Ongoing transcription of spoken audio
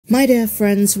My dear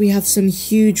friends, we have some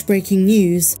huge breaking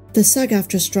news. The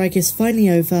SAG-AFTRA strike is finally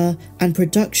over and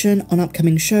production on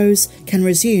upcoming shows can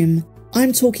resume.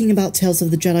 I'm talking about Tales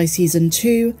of the Jedi Season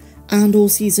 2, Andor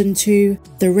Season 2,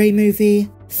 the Rey movie.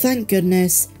 Thank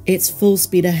goodness, it's full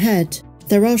speed ahead.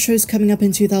 There are shows coming up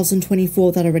in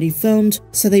 2024 that are already filmed,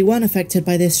 so they weren't affected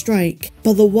by this strike.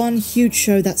 But the one huge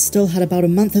show that still had about a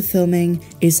month of filming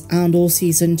is Andor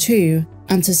Season 2.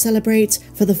 And to celebrate,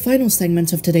 for the final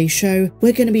segment of today's show,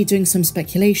 we're going to be doing some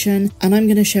speculation, and I'm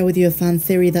going to share with you a fan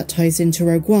theory that ties into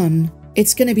Rogue One.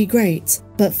 It's going to be great,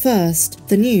 but first,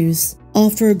 the news.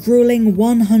 After a grueling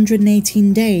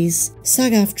 118 days,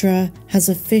 SAG-AFTRA has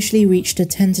officially reached a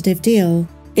tentative deal.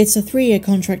 It's a 3-year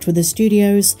contract with the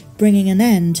studios, bringing an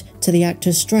end to the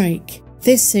actors' strike.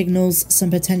 This signals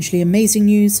some potentially amazing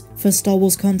news for Star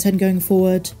Wars content going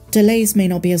forward. Delays may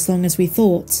not be as long as we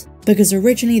thought, because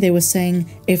originally they were saying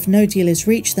if no deal is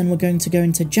reached then we're going to go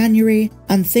into January,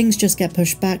 and things just get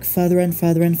pushed back further and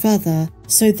further and further.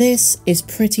 So this is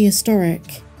pretty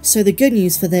historic. So the good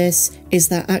news for this is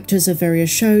that actors of various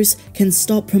shows can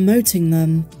start promoting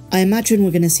them. I imagine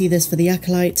we're going to see this for The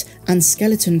Acolyte and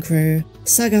Skeleton Crew.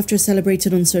 SAG-AFTRA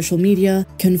celebrated on social media,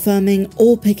 confirming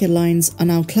all picket lines are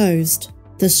now closed.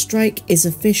 The strike is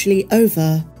officially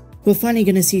over. We're finally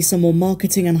going to see some more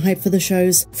marketing and hype for the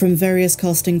shows from various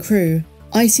cast and crew.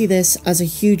 I see this as a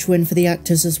huge win for the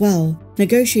actors as well.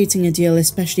 Negotiating a deal,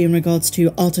 especially in regards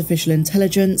to artificial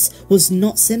intelligence, was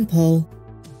not simple.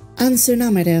 And so now,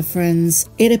 my dear friends,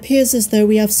 it appears as though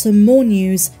we have some more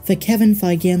news for Kevin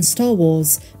Feige and Star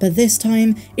Wars, but this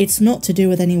time it's not to do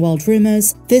with any wild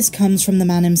rumours. This comes from the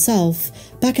man himself.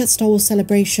 Back at Star Wars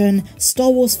Celebration,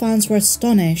 Star Wars fans were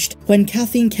astonished when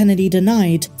Kathleen Kennedy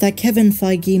denied that Kevin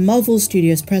Feige, Marvel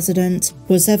Studios president,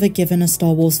 was ever given a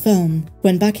Star Wars film.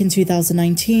 When back in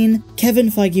 2019, Kevin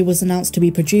Feige was announced to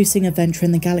be producing Adventure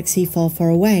in the Galaxy Far, Far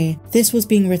Away. This was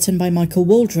being written by Michael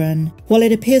Waldron. While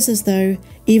it appears as though,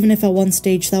 even if at one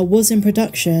stage that was in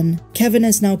production, Kevin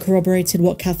has now corroborated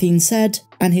what Kathleen said,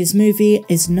 and his movie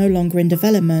is no longer in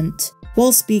development.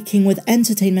 While speaking with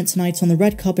Entertainment Tonight on the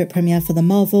red carpet premiere for the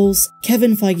Marvels,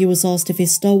 Kevin Feige was asked if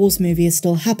his Star Wars movie is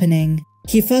still happening.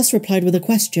 He first replied with a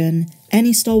question,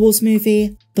 "Any Star Wars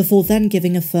movie?" before then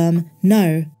giving a firm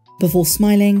no, before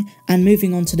smiling and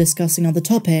moving on to discussing other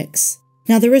topics.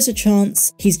 Now there is a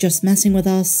chance he's just messing with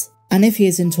us, and if he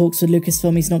is in talks with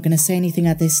Lucasfilm he's not going to say anything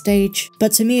at this stage,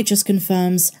 but to me it just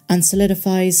confirms and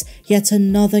solidifies yet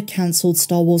another cancelled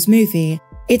Star Wars movie.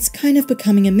 It's kind of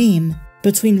becoming a meme.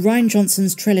 Between Rian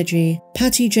Johnson's trilogy,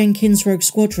 Patty Jenkins' Rogue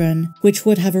Squadron, which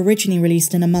would have originally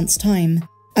released in a month's time,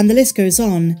 and the list goes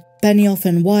on, Benioff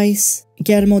and Weiss,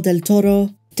 Guillermo del Toro,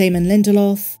 Damon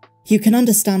Lindelof. You can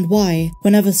understand why,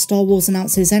 whenever Star Wars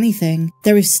announces anything,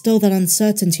 there is still that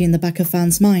uncertainty in the back of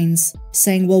fans' minds,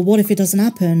 saying, well, what if it doesn't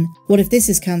happen? What if this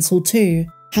is cancelled too?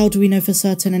 How do we know for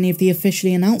certain any of the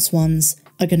officially announced ones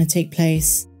are going to take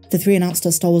place? The 3 announced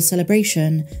at Star Wars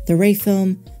Celebration, the Rey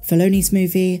film, Filoni's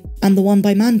movie, and the one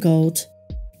by Mangold.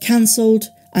 Cancelled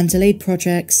and delayed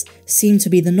projects seem to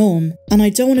be the norm, and I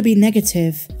don't want to be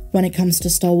negative when it comes to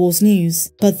Star Wars news,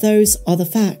 but those are the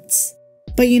facts.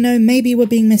 But you know, maybe we're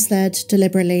being misled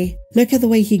deliberately. Look at the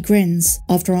way he grins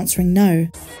after answering no.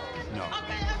 No.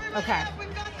 Okay.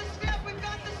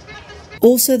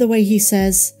 Also the way he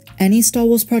says, any Star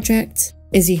Wars project?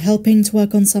 Is he helping to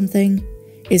work on something?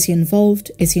 Is he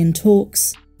involved? Is he in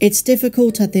talks? It's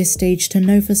difficult at this stage to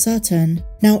know for certain.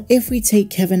 Now, if we take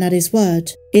Kevin at his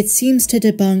word, it seems to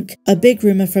debunk a big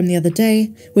rumour from the other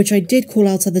day, which I did call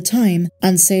out at the time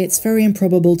and say it's very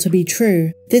improbable to be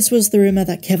true. This was the rumour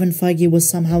that Kevin Feige was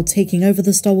somehow taking over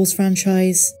the Star Wars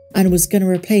franchise and was going to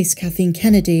replace Kathleen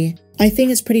Kennedy. I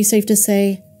think it's pretty safe to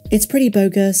say it's pretty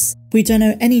bogus. We don't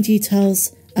know any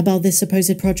details about this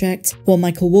supposed project, what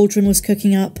Michael Waldron was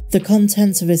cooking up, the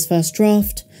contents of his first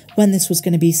draft, when this was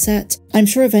going to be set. I'm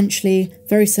sure eventually,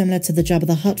 very similar to the Jabba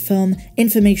the Hutt film,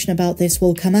 information about this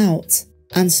will come out.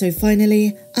 And so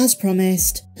finally, as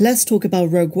promised, let's talk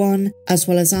about Rogue One as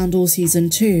well as Andor Season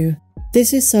 2.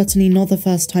 This is certainly not the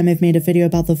first time I've made a video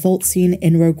about the vault scene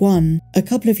in Rogue One. A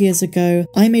couple of years ago,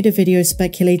 I made a video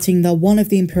speculating that one of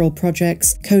the Imperial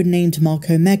projects, codenamed Mark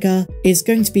Omega, is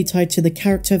going to be tied to the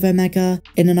character of Omega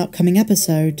in an upcoming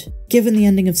episode. Given the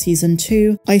ending of Season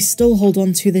 2, I still hold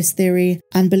on to this theory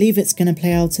and believe it's going to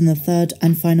play out in the 3rd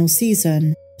and final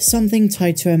season. Something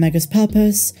tied to Omega's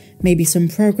purpose, maybe some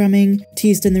programming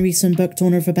teased in the recent book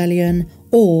Dawn of Rebellion,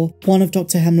 or one of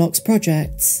Dr. Hemlock's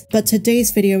projects. But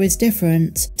today's video is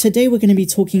different. Today we're going to be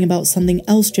talking about something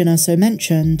else Jyn Erso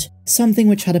mentioned, something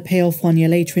which had a payoff 1 year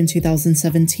later in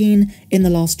 2017 in The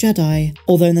Last Jedi,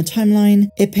 although in the timeline,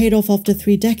 it paid off after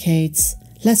 3 decades.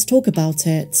 Let's talk about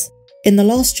it. In The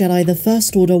Last Jedi, the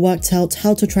First Order worked out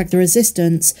how to track the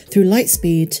Resistance through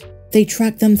lightspeed. They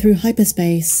tracked them through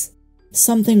hyperspace.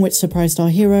 Something which surprised our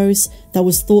heroes that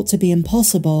was thought to be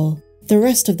impossible. The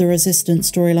rest of the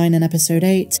Resistance storyline in Episode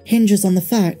 8 hinges on the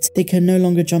fact they can no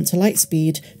longer jump to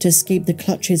lightspeed to escape the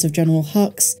clutches of General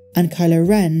Hux and Kylo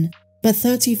Ren. But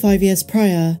 35 years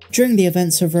prior, during the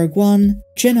events of Rogue One,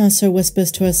 Jyn Erso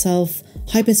whispers to herself,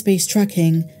 hyperspace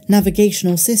tracking,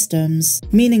 navigational systems,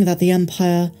 meaning that the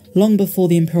Empire, long before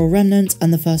the Imperial Remnant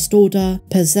and the First Order,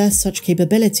 possessed such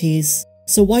capabilities.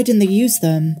 So why didn't they use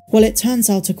them? Well, it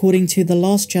turns out according to the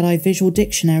Last Jedi Visual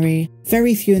Dictionary,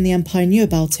 very few in the Empire knew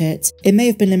about it. It may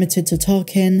have been limited to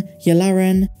Tarkin,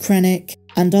 Yularen, Krennic,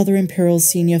 and other Imperial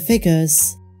senior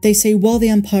figures. They say while the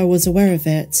Empire was aware of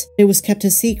it, it was kept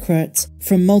a secret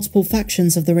from multiple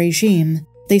factions of the regime.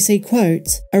 They say,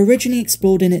 quote, originally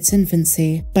explored in its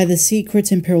infancy by the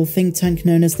secret Imperial think tank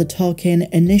known as the Tarkin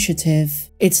Initiative,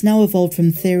 it's now evolved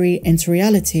from theory into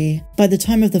reality. By the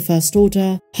time of the First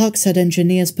Order, Hux had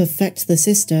engineers perfect the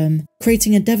system,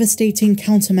 creating a devastating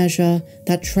countermeasure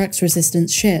that tracks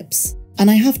Resistance ships. And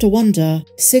I have to wonder,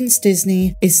 since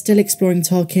Disney is still exploring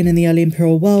Tarkin in the early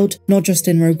Imperial world, not just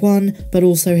in Rogue One, but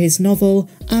also his novel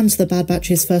and The Bad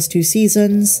Batch's first 2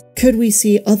 seasons, could we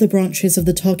see other branches of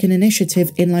the Tarkin Initiative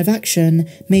in live action,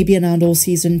 maybe in Andor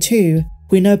Season 2?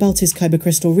 We know about his Kyber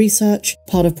Crystal research,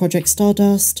 part of Project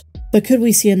Stardust, but could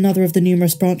we see another of the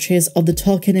numerous branches of the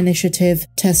Tarkin Initiative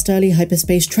test early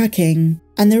hyperspace tracking?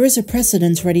 And there is a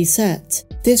precedent already set.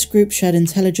 This group shared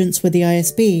intelligence with the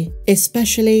ISB,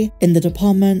 especially in the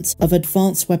Department of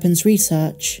Advanced Weapons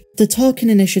Research. The Tarkin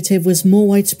Initiative was more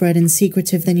widespread and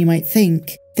secretive than you might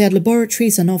think. They had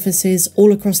laboratories and offices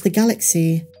all across the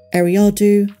galaxy.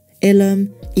 Eriadu,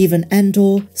 Ilum, even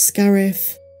Andor,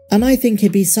 Scarif. And I think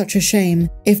it'd be such a shame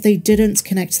if they didn't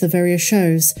connect the various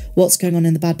shows, what's going on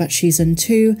in The Bad Batch Season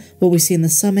 2, what we see in The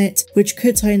Summit, which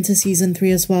could tie into Season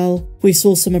 3 as well. We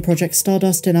saw some of Project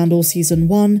Stardust in Andor Season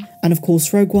 1, and of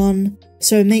course Rogue One.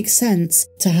 So it makes sense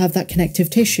to have that connective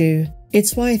tissue.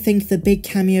 It's why I think the big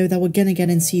cameo that we're gonna get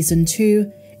in Season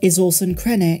 2 is Orson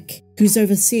Krennic, who's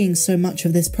overseeing so much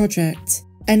of this project.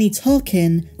 Any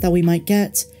Tarkin that we might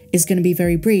get is going to be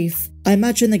very brief. I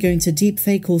imagine they're going to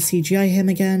deepfake or CGI him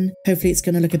again. Hopefully it's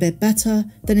going to look a bit better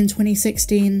than in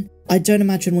 2016. I don't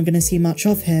imagine we're going to see much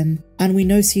of him, and we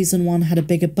know Season 1 had a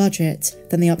bigger budget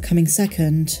than the upcoming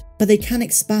second. But they can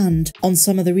expand on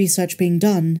some of the research being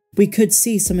done. We could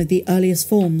see some of the earliest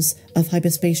forms of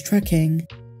hyperspace tracking.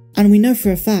 And we know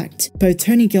for a fact, both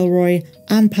Tony Gilroy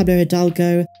and Pablo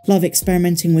Hidalgo love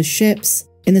experimenting with ships,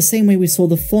 in the same way we saw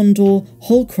the Fondor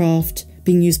Holcraft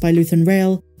being used by Luthen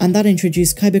Rail, and that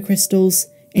introduced Kyber crystals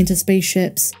into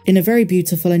spaceships in a very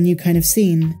beautiful and new kind of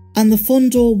scene. And the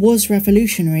Fondor was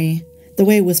revolutionary. The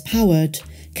way it was powered,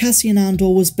 Cassian Andor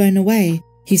was blown away.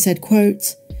 He said,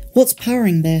 quote, what's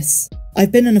powering this?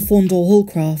 I've been in a Fondor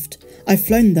Holcraft. I've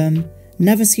flown them.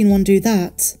 Never seen one do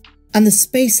that. And the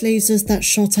space lasers that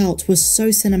shot out was so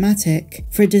cinematic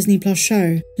for a Disney Plus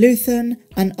show. Luthen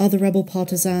and other rebel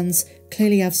partisans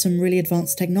clearly have some really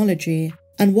advanced technology.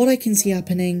 And what I can see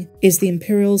happening is the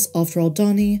Imperials after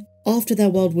Aldhani, after their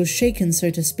world was shaken so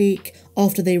to speak,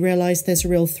 after they realised there's a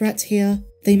real threat here,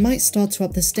 they might start to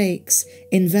up the stakes,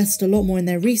 invest a lot more in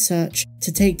their research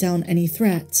to take down any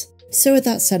threat. So with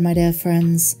that said, my dear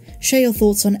friends, share your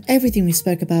thoughts on everything we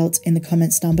spoke about in the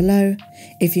comments down below.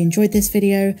 If you enjoyed this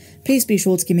video, please be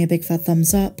sure to give me a big fat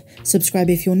thumbs up, subscribe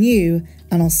if you're new,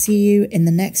 and I'll see you in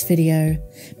the next video.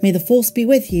 May the Force be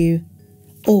with you,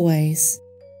 always.